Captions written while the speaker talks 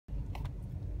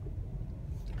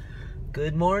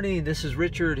Good morning, this is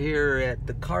Richard here at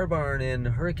the car barn in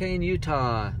Hurricane,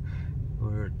 Utah.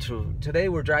 Today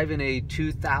we're driving a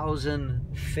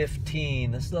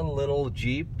 2015, this is a little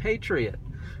Jeep Patriot.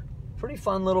 Pretty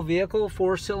fun little vehicle,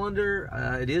 4-cylinder,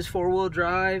 it is 4-wheel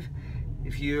drive.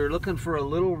 If you're looking for a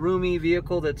little roomy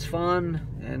vehicle that's fun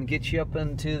and gets you up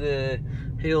into the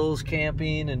hills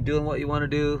camping and doing what you want to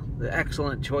do, the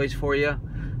excellent choice for you.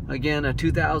 Again, a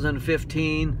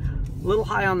 2015. A little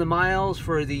high on the miles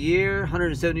for the year,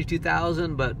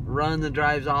 172,000, but run and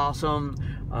drive's awesome.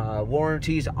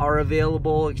 Warranties are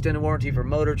available, extended warranty for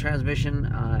motor,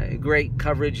 transmission, great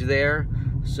coverage there.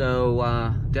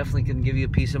 So definitely can give you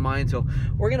peace of mind. So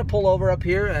we're gonna pull over up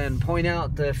here and point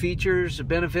out the features,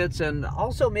 benefits, and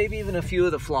also maybe even a few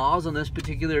of the flaws on this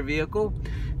particular vehicle.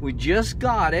 We just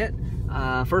got it.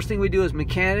 First thing we do is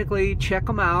mechanically check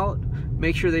them out.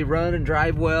 Make sure they run and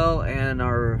drive well and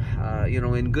are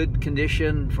in good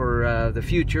condition for the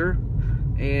future.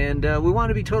 And we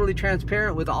want to be totally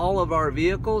transparent with all of our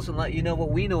vehicles and let you know what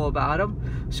we know about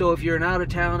them. So if you're an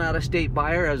out-of-town, out-of-state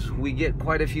buyer, as we get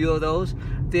quite a few of those,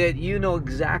 that you know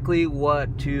exactly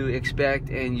what to expect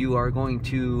and you are going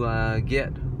to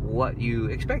get what you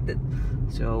expected.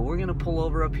 So we're going to pull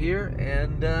over up here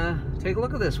and take a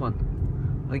look at this one.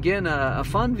 Again, a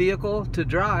fun vehicle to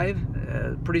drive,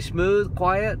 pretty smooth,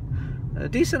 quiet, a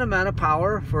decent amount of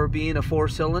power for being a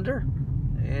 4-cylinder,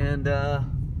 and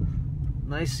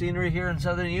nice scenery here in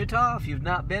southern Utah. If you've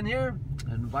not been here,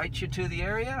 I invite you to the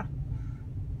area.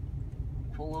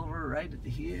 Pull over right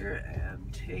here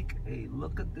and take a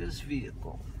look at this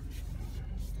vehicle.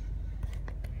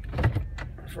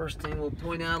 First thing we'll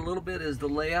point out a little bit is the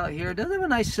layout here. It does have a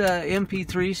nice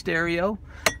MP3 stereo.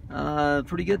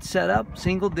 Pretty good setup,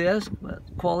 single disc, but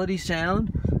quality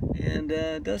sound, and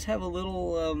it does have a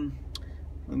little I'm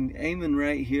aiming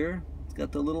right here. It's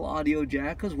got the little audio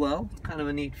jack as well. It's kind of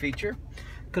a neat feature.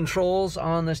 Controls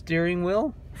on the steering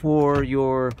wheel for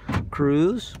your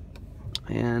cruise,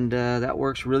 and that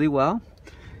works really well.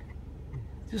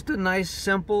 Just a nice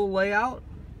simple layout.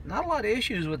 Not a lot of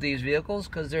issues with these vehicles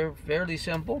because they're fairly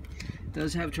simple. It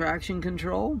does have traction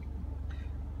control,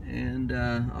 and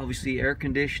obviously air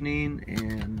conditioning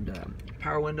and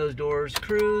power windows, doors,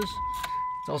 cruise.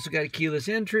 It's also got a keyless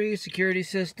entry, security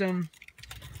system.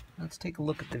 Let's take a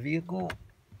look at the vehicle.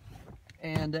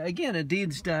 And again, it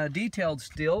needs detailed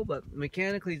still, but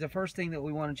mechanically the first thing that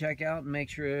we want to check out and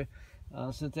make sure,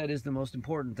 since that is the most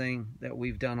important thing, that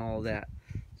we've done all of that.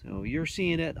 So you're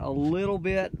seeing it a little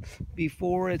bit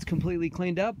before it's completely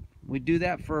cleaned up. We do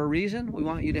that for a reason. We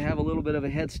want you to have a little bit of a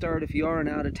head start if you are an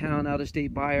out-of-town,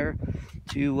 out-of-state buyer,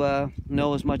 to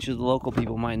know as much as the local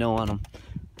people might know on them.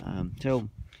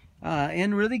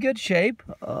 In really good shape.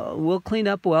 We'll clean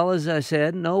up well, as I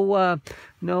said. No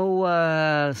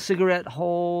cigarette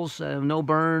holes, no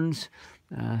burns.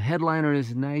 Headliner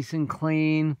is nice and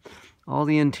clean. All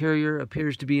the interior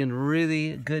appears to be in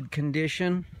really good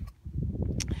condition.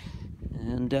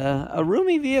 And a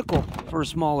roomy vehicle for a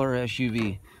smaller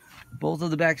SUV. Both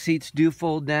of the back seats do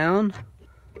fold down.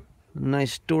 A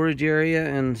nice storage area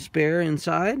and spare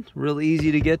inside. Real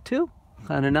easy to get to.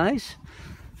 Kind of nice.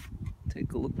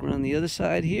 Take a look around the other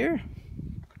side here.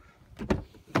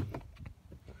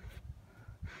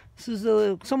 This is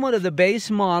somewhat of the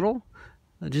base model.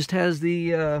 It just has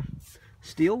the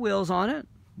steel wheels on it,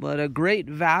 but a great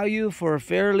value for a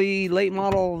fairly late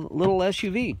model little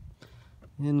SUV.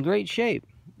 In great shape.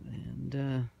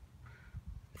 And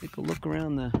take a look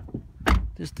around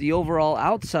just the overall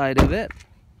outside of it.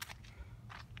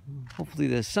 Hopefully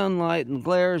the sunlight and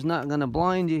glare is not going to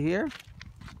blind you here.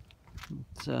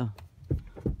 Let's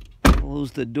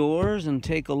close the doors and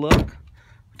take a look.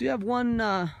 We do have one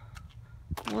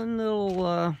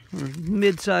little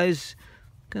mid-size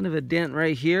kind of a dent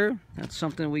right here. That's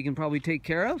something we can probably take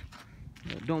care of.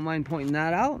 Don't mind pointing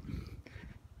that out.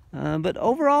 But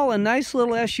overall, a nice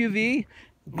little SUV.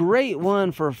 Great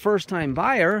one for a first-time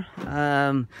buyer.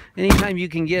 Anytime you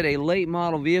can get a late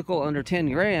model vehicle under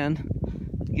 10 grand,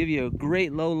 give you a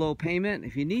great low payment.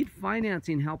 If you need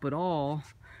financing help at all,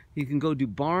 you can go to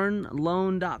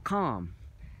barnloan.com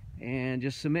and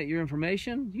just submit your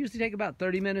information. Usually take about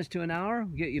 30 minutes to an hour.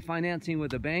 We'll get you financing with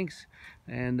the banks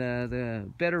and the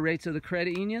better rates of the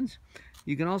credit unions.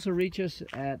 You can also reach us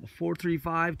at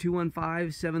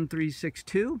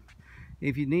 435-215-7362.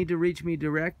 If you need to reach me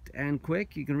direct and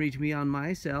quick, you can reach me on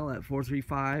my cell at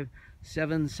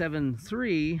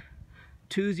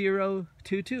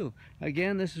 435-773-2022.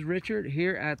 Again, this is Richard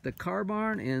here at the Car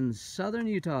Barn in southern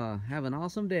Utah. Have an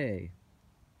awesome day.